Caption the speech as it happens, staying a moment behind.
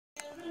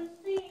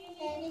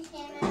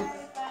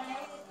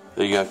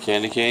You got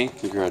candy cane?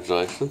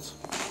 Congratulations.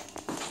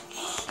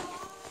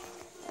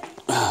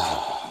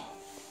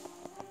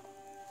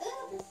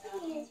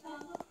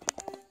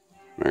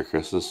 Merry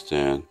Christmas,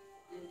 Dan.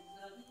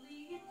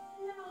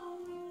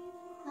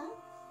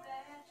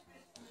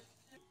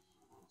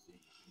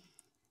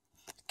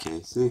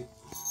 Casey?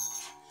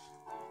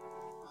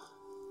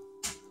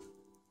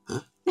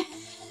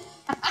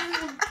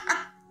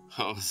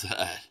 What was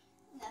that?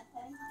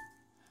 Nothing.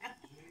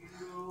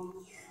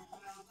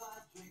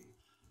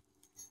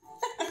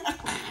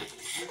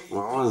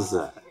 What was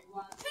that?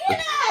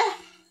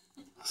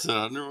 Is it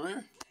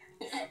underwear?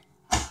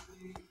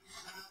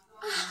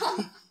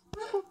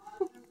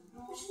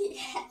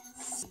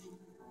 Yes.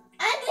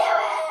 I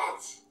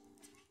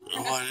knew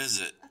it! What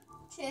is it?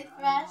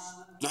 Toothbrush.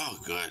 Oh,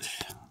 good.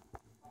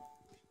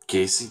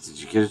 Casey, did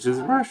you get a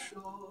toothbrush?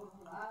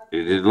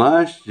 You did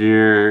last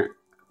year.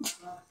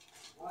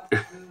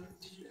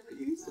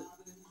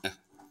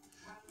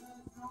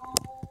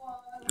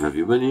 Have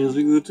you been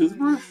using the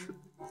toothbrush?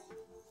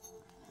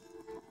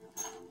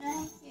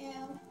 Thank you.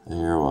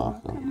 You're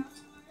welcome.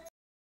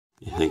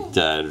 You think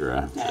Dad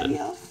wrapped it?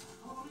 Yeah.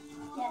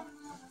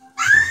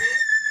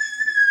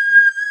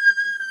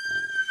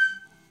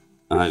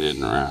 I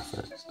didn't wrap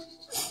it.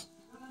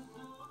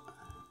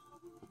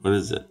 What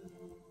is it?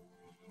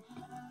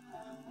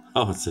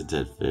 Oh, it's a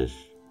dead fish.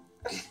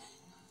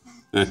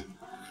 I'm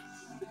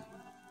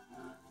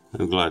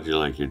glad you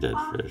like your dead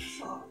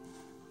fish.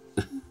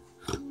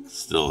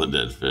 Still a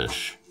dead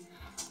fish.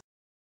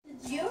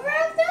 Did you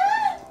wrap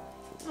that?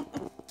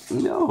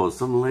 No,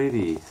 some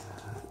lady.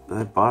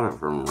 I bought it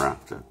from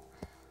wrapped it.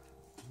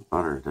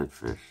 Bought her a dead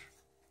fish.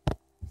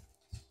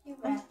 You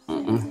wrapped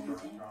it.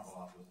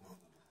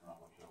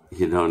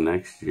 You know,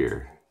 next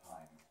year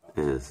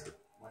is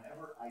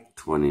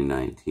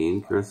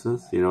 2019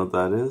 Christmas. You know what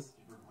that is?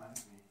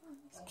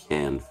 It's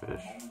canned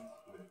fish.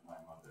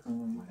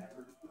 I'm not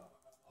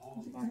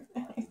gonna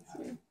have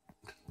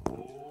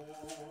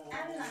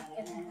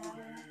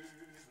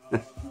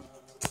it.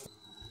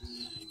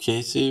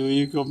 Casey, will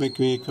you go make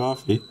me a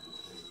coffee?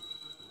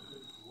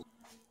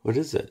 What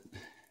is it?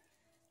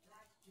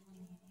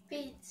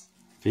 Beets.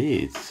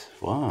 Beets.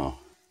 Wow.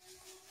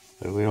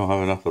 We don't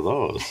have enough of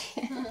those.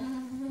 Did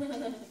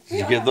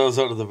you get those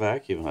out of the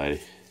vacuum, Heidi?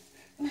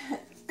 Beets.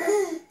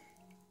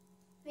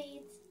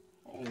 Hey,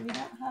 we don't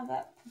have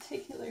that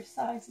particular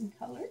size and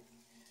color.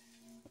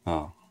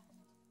 Oh.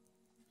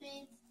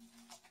 Beets.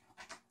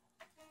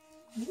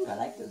 Ooh, I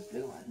like those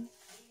blue ones.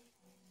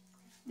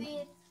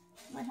 Beets.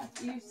 Might have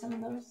to use some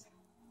of those.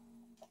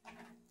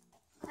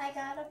 I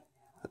got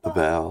A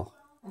bell.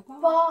 a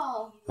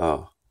ball.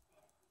 Oh.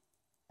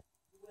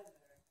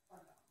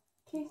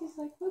 Casey's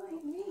like, look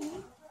at me.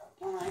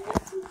 Oh, I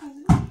got some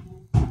presents.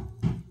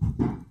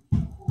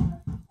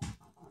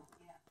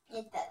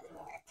 It doesn't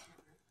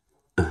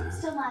work.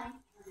 Still mine.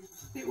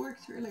 It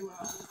works really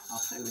well. I'll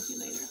play with you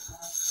later.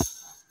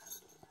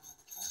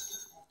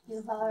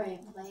 You've already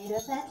played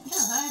with it?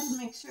 Yeah, I had to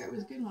make sure it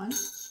was a good one.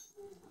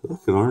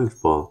 Look, an orange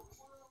ball.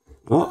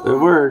 Oh, it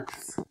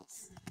works.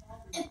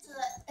 It's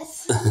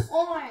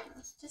orange.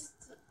 Just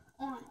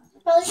orange.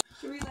 Probably.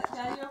 Should we let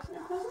Daddy open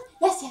our present?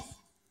 Yes, yes.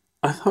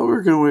 I thought we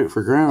were going to wait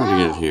for Grandma to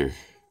get here.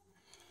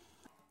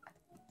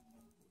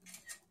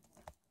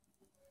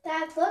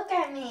 Dad, look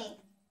at me.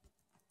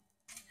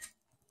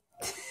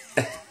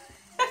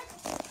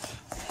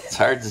 It's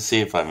hard to see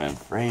if I'm in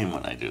frame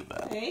when I do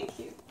that. Thank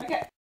you.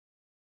 Okay.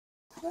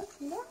 Look,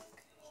 look.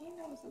 He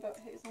knows about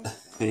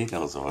hazelnuts. He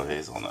knows about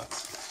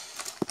hazelnuts.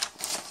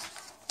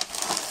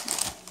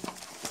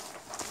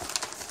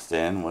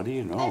 Stan, what do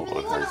you know I really about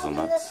want to open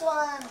hazelnuts? this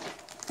one.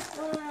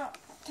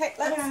 Okay,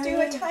 let's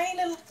do a tiny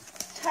little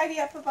tidy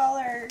up of all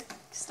our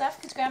stuff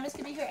because Grandma's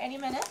going to be here any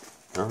minute.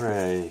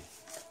 Hooray.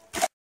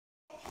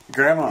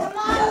 Grandma, Come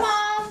on,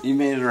 Mom. you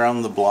made it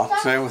around the block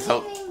Stop today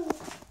without moving.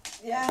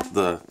 Yeah.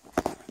 the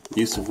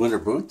use of winter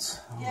boots?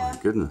 Oh Yeah.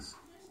 my goodness.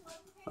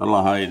 I don't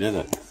know how you did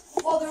it.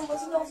 Well, there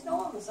was no snow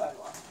on the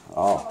sidewalk.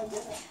 Oh, I did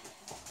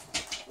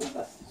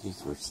it.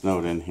 geez, we're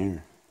snowed in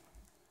here.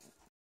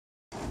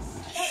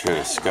 Should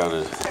have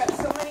scouted. She's got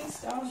so many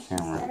stones. She's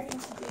Camera. starting to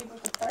be able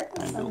to park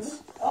with some of Angles.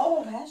 them.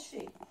 Oh, has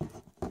she?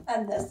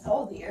 And this,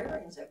 oh, the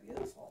earrings are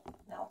beautiful.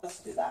 Now let's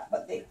do that.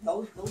 But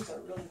those are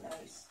really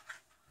nice.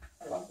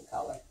 I love the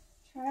color.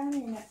 Try on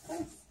your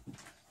necklace.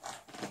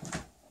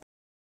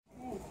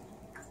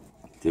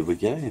 Did we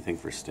get anything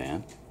for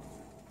Stan?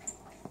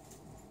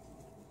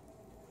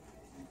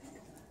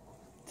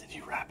 Did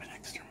you wrap an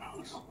extra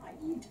mouse? Oh, I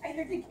need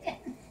tighter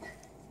again.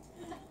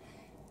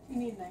 You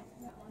need a knife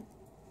for that one.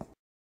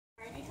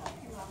 Already help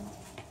you, Mom.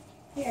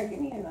 Here, give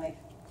me a knife.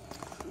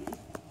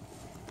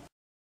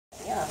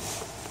 Yeah.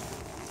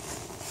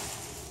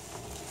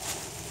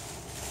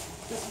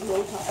 Just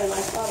low top, and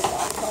I thought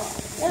about top.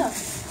 Yeah.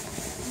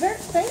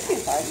 Thank you,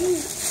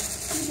 Barbie.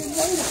 You did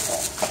wonderful.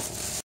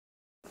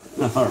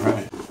 All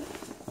right.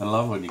 I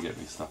love when you get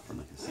me stuff from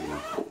the casino. Are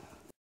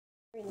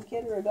you a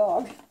kid or a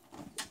dog?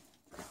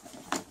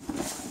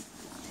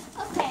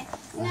 Okay,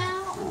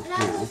 now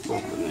Here, let's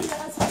open these.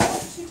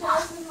 Mr.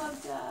 Jasmine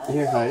Love does.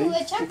 Here, Heidi. Ooh, a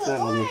Put chocolate that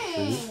on the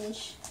tree.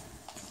 orange.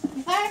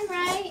 If I'm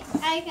right,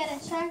 I get a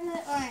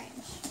chocolate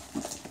orange.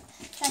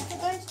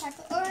 Chocolate orange,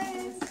 chocolate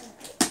orange.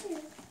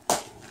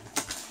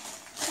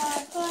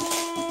 Chocolate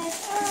orange.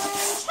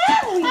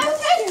 Oh,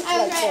 I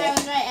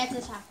was right. It's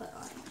a chocolate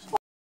orange.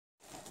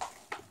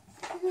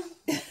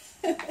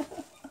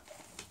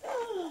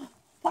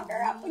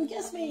 Pucker up and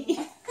kiss me.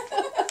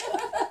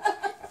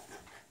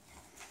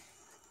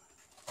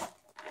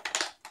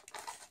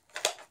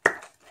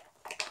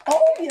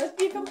 Oh, yes,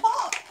 you can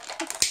pop.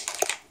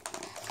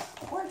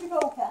 Where'd you go,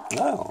 Cat?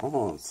 No,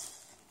 almost.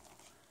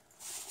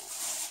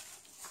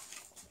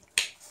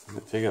 I'm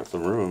gonna take up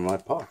some room in my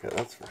pocket,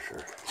 that's for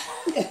sure.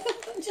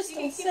 Just You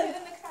can keep it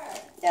in the car.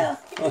 Yeah.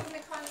 Keep it in the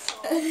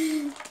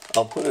console.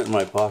 I'll put it in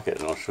my pocket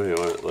and I'll show you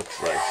what it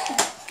looks like.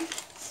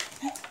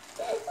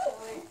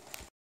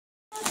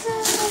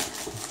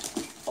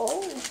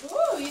 Oh,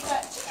 Ooh, you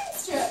got chicken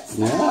strips.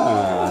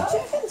 Yeah.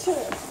 chicken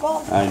strips.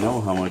 Well, I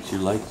know how much you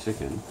like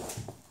chicken.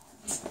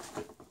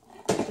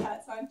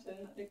 Cat's on to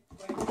another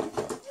point.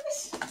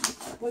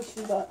 what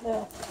you got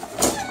now?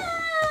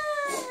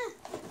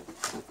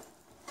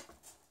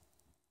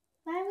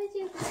 Why would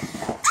you?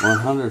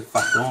 100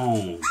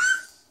 facons.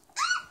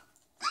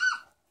 Hey,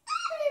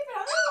 but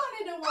I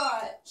wanted to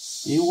watch.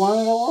 You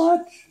wanted to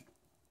watch?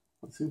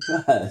 What's too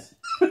bad?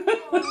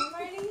 Oh,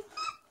 Marty.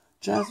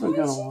 Jasmine What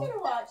is gonna she watch.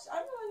 gonna watch?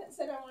 I'm the one that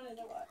said I wanted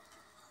to watch.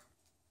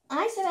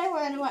 I said I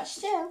wanted to watch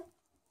too.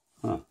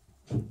 Huh.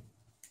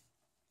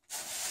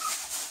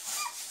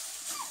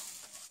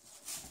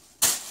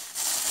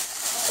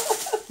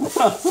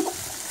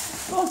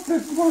 Well,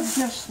 there's more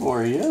gifts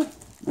for you.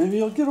 Maybe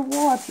you'll get a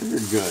watch if you're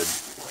good.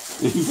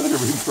 You better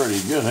be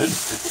pretty good.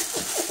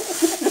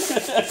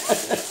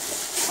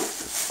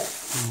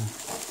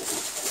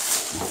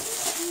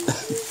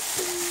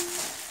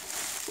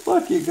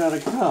 Look, you got a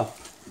cup.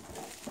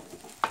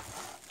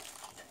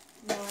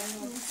 No, I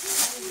know.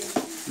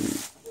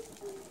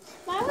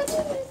 Why would you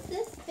use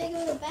this big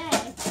of a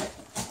bag?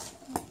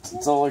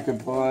 That's all I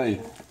could buy.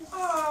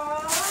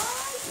 Aww,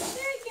 you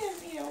should give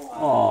me a watch.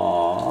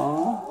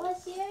 Aww.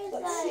 What's yours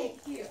Let's like?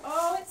 see you.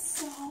 Oh, it's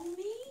so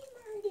neat,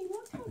 Marty.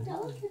 Look how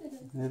delicate it is.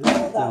 It is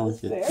that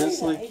was delicate, very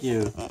just like nice. you.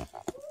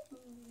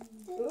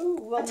 Ooh, A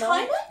well, no.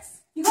 Timex?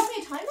 You got me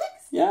a Timex?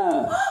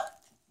 Yeah.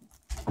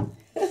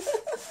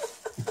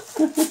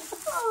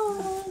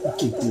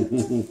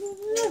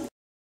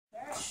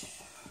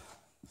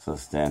 So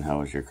Stan, how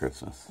was your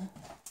Christmas?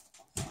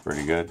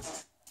 Pretty good?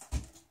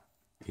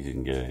 You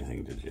didn't get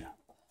anything, did you?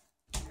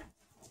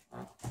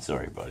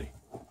 Sorry, buddy.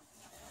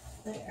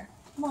 There.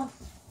 Come on.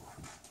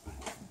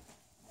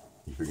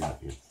 You forgot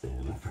to get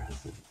Stan a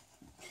present.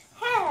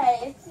 Hey,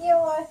 it's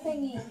your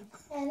thingy,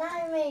 and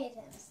I made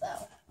him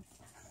so.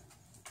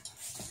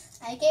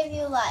 I gave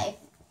you life.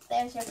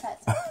 There's your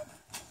pet.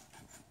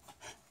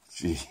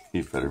 Gee,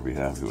 you better be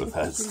happy with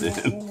that,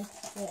 Stan.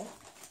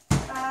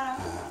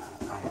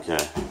 Okay,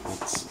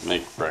 let's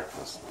make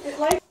breakfast.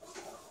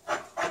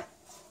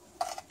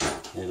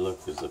 Hey,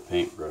 look, there's a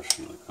paintbrush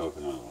in the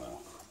coconut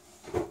oil.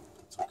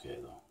 It's okay,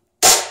 though.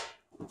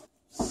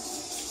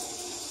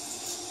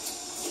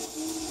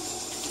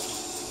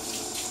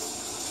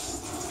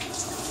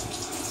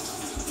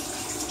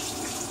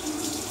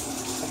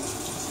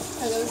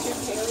 Are those your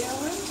paleo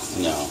ones?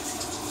 No.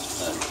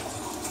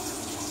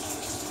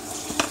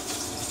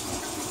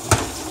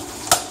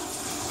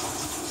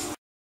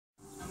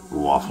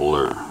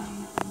 Waffler.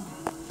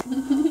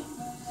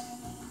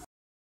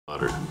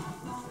 Butter.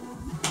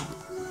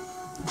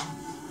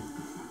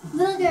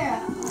 Little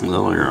girl.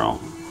 Little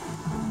girl.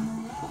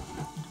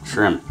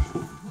 Shrimp.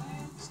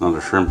 It's not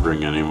a shrimp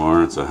ring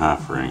anymore, it's a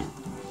half ring.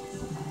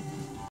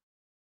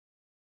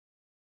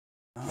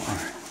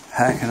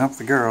 Hacking up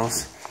the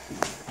girls.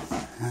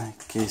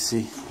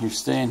 Casey, you're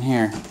staying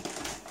here.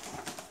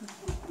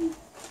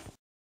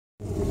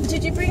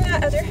 Did you bring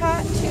that other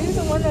hat too?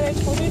 The one that I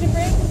told you to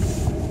bring?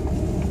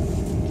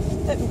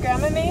 That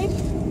Grandma made?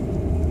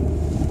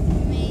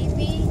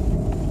 Maybe.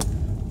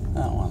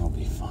 That one will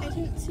be I fine.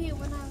 didn't see it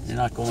when I was. You're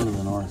not going to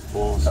the North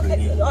Pole,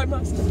 sweetie. Okay, I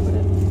must have put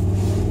it.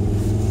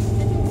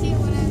 I didn't see it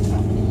when I was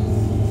walking.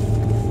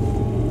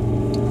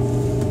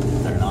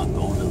 They're not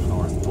going to the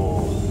North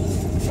Pole.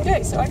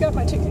 Okay, so I got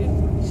my ticket here.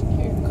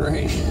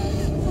 Great.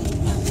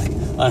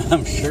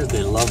 I'm sure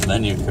they love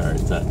menu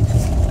cards at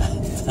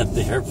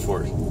the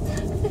airport.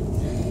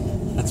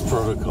 That's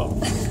protocol.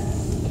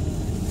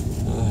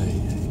 Ay,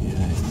 ay,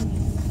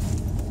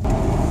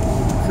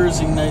 ay.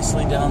 Cruising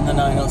nicely down the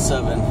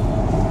 907.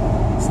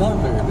 It's not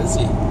very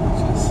busy,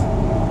 which is a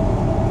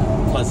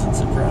pleasant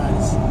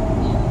surprise.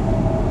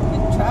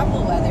 Good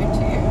travel weather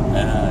too.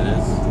 Yeah, it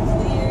is.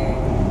 Clear.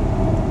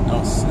 No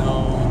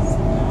snow.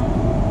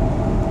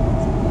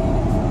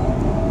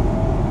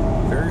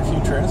 Very few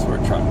transport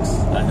trucks.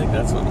 I think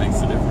that's what makes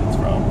the difference,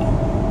 probably.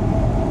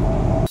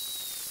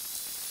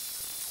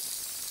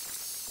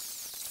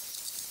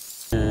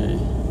 Okay.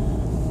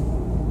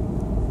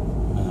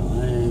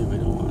 Valet, we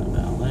don't want a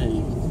valet.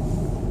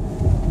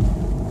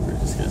 We're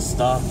just gonna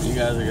stop. You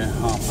guys are gonna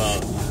hop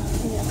out.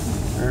 Yeah.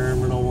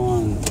 Terminal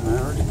 1.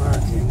 We're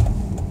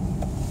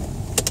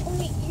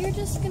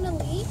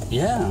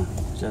Yeah,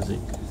 Jesse.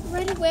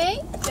 Right away?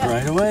 Yeah.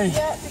 Right away.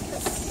 Yeah,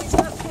 because he's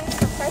not paying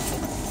for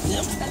parking.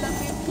 Yep. I love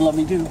you. Love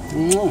me too.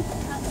 Mwah.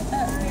 Have a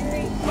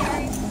very,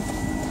 very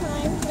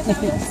time without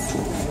us.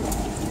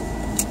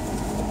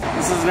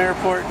 This is an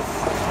airport.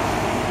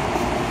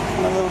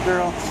 My little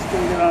girl, she's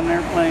gonna get on an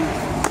airplane.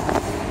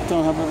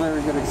 Don't have a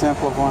very good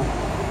example of one.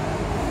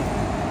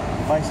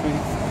 Bye, sweetie.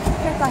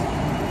 Here, bye.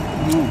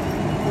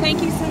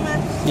 Thank you so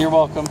much. You're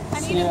welcome. I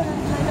need See to ya. go to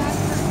my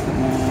doctor.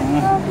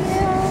 Love you.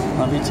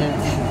 Love you too.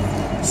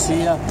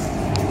 See ya.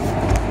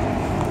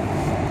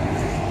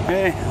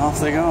 Hey, off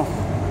they go.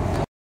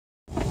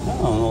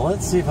 Oh, well,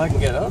 let's see if I can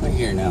get out of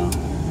here now.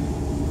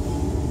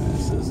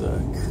 This is a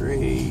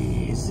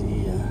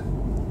crazy,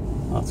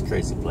 well, it's a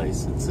crazy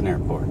place. It's an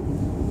airport.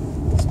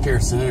 It's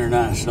Pearson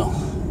International.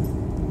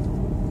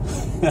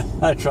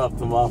 I dropped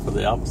them off at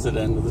the opposite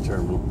end of the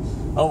terminal.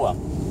 Oh well.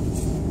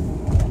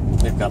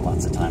 They've got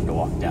lots of time to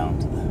walk down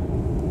to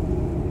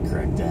the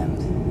correct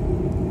end.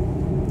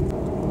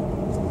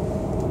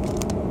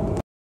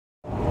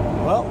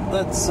 Well,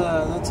 that's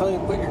how you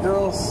put your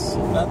girls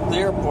at the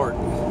airport.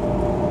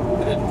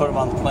 I didn't put them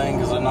on the plane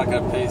because I'm not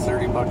going to pay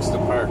 $30 to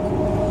park.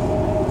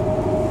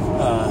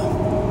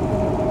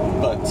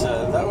 But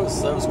that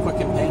was quick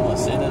and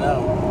painless, in and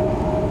out.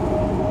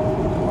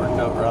 It worked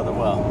out rather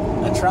well.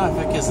 And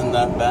traffic isn't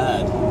that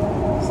bad.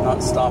 It's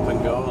not stop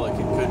and go like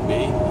it could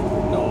be.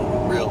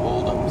 No real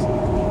holdups.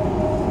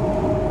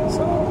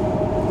 So,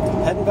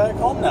 heading back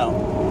home now.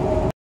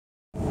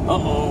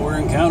 Uh-oh, we're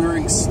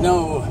encountering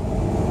snow.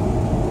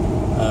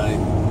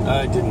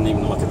 I didn't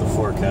even look at the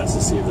forecast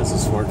to see if this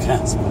was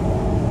forecast,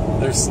 but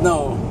there's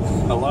snow.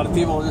 A lot of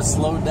people just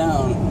slowed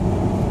down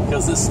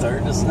because it's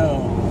starting to snow.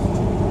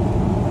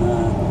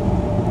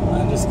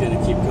 I'm just going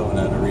to keep going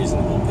at a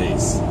reasonable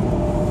pace.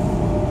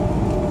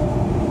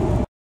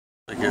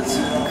 Like it's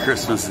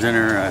Christmas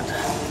dinner at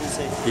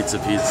Pizza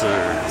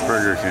or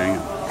Burger King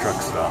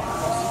truck stop.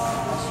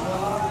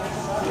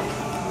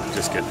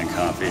 Just getting a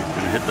coffee.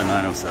 Gonna hit the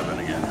 907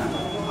 again.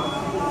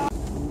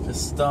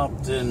 Just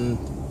stopped in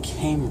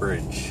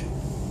Cambridge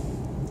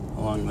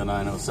along the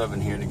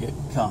 907 here to get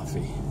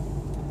coffee.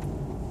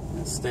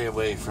 And stay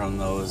away from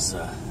those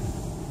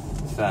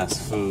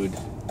fast food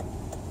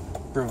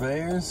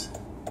purveyors.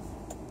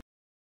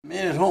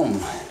 Made it home.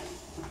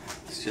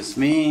 It's just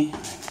me,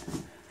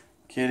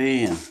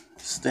 Kitty, and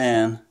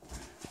Stan.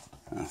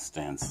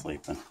 Stan's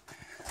sleeping.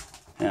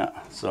 Yeah,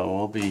 so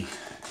we'll be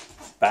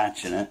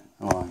batching it.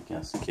 Well, I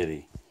guess,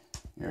 Kitty,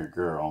 you're a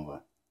girl,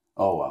 but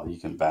oh well, you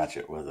can batch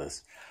it with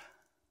us.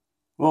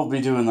 We'll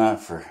be doing that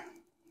for,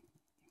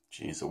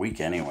 geez, a week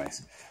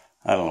anyways.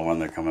 I don't know when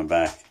they're coming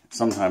back.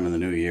 Sometime in the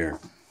new year.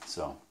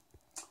 So,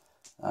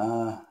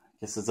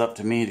 guess it's up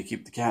to me to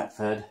keep the cat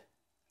fed.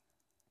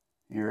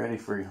 You ready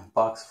for your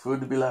box of food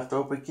to be left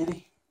open,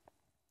 Kitty?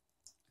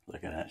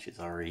 Look at that, she's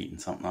already eating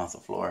something off the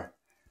floor.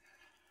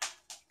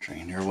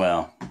 Trained her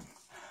well.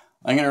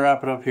 I'm going to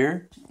wrap it up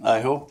here.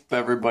 I hope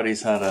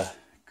everybody's had a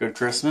good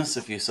Christmas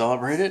if you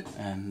celebrate it.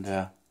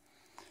 And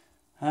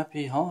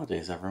happy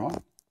holidays,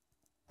 everyone.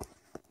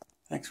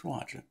 Thanks for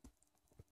watching.